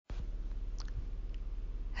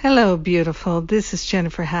Hello, beautiful. This is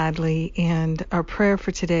Jennifer Hadley, and our prayer for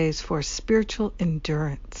today is for spiritual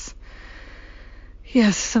endurance.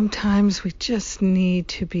 Yes, sometimes we just need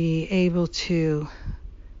to be able to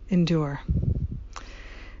endure.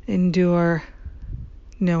 Endure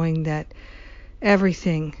knowing that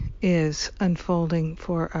everything is unfolding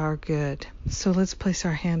for our good. So let's place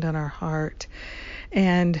our hand on our heart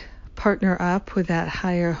and partner up with that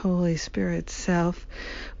higher Holy Spirit self.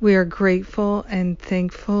 We are grateful and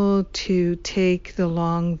thankful to take the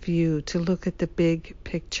long view, to look at the big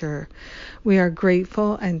picture. We are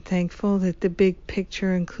grateful and thankful that the big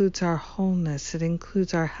picture includes our wholeness, it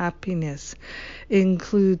includes our happiness, it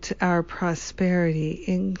includes our prosperity, it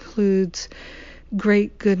includes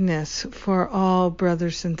great goodness for all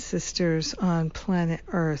brothers and sisters on planet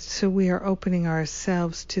Earth. So we are opening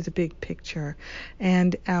ourselves to the big picture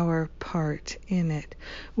and our part in it.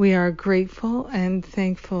 We are grateful and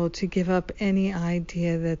thankful to give up any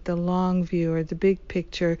idea that the long view or the big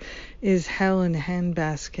picture is hell in a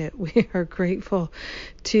handbasket. We are grateful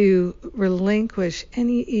to relinquish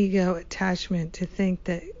any ego attachment to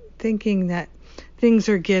thinking that things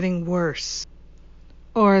are getting worse,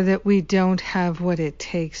 or that we don't have what it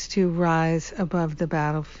takes to rise above the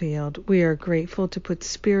battlefield. We are grateful to put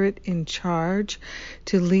Spirit in charge,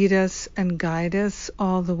 to lead us and guide us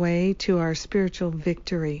all the way to our spiritual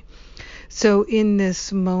victory. So in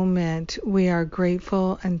this moment, we are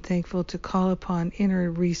grateful and thankful to call upon inner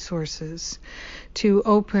resources, to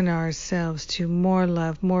open ourselves to more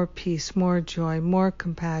love, more peace, more joy, more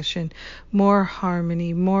compassion, more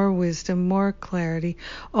harmony, more wisdom, more clarity,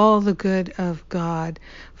 all the good of God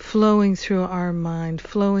flowing through our mind,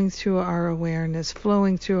 flowing through our awareness,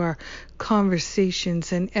 flowing through our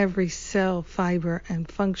conversations and every cell, fiber, and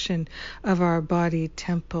function of our body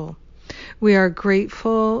temple. We are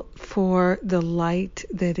grateful for the light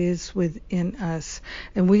that is within us,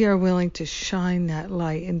 and we are willing to shine that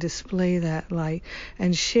light and display that light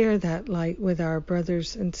and share that light with our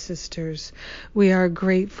brothers and sisters. We are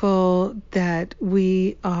grateful that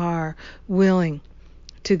we are willing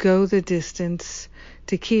to go the distance,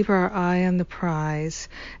 to keep our eye on the prize,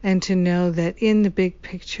 and to know that in the big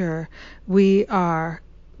picture we are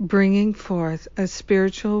bringing forth a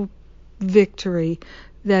spiritual victory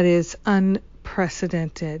that is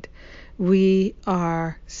unprecedented. We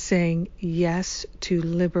are saying yes to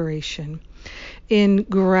liberation. In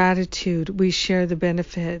gratitude, we share the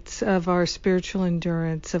benefits of our spiritual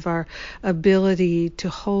endurance, of our ability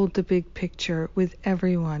to hold the big picture with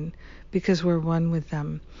everyone because we're one with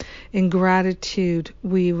them. In gratitude,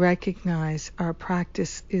 we recognize our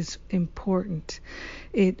practice is important.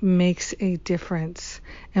 It makes a difference,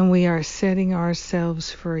 and we are setting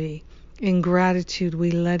ourselves free. In gratitude,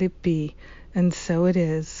 we let it be, and so it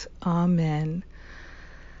is. Amen.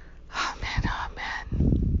 Amen,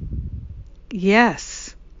 amen.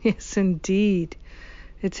 Yes, indeed.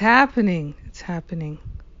 It's happening. It's happening.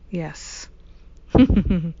 Yes.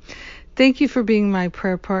 Thank you for being my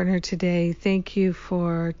prayer partner today. Thank you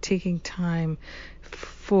for taking time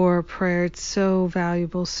for prayer. It's so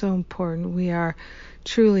valuable, so important. We are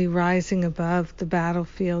truly rising above the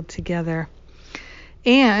battlefield together.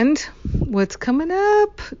 And what's coming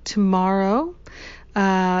up tomorrow,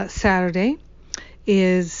 Saturday,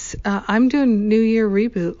 is I'm doing New Year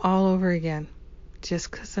reboot all over again, just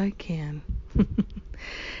 'cause I can.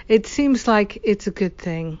 It seems like it's a good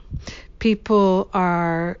thing. People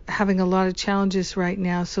are having a lot of challenges right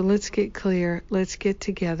now, so let's get clear. Let's get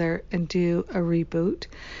together and do a reboot.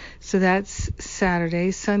 So that's Saturday.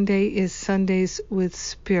 Sunday is Sundays with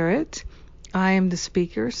Spirit. I am the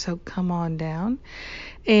speaker, so come on down.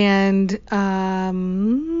 And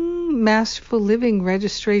Masterful Living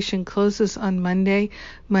registration closes on Monday.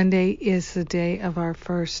 Monday is the day of our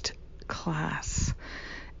first class.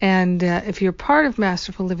 And if you're part of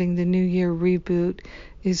Masterful Living, the New Year reboot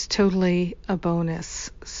is totally a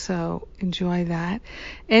bonus. So enjoy that.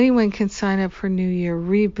 Anyone can sign up for New Year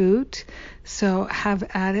reboot. So have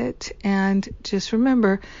at it. And just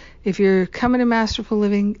remember, if you're coming to Masterful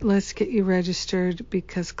Living, let's get you registered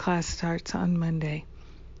because class starts on Monday.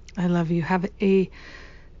 I love you. Have a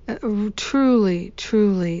truly,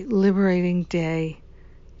 truly liberating day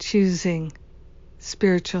choosing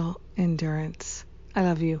spiritual endurance. I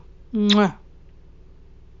love you. Mwah.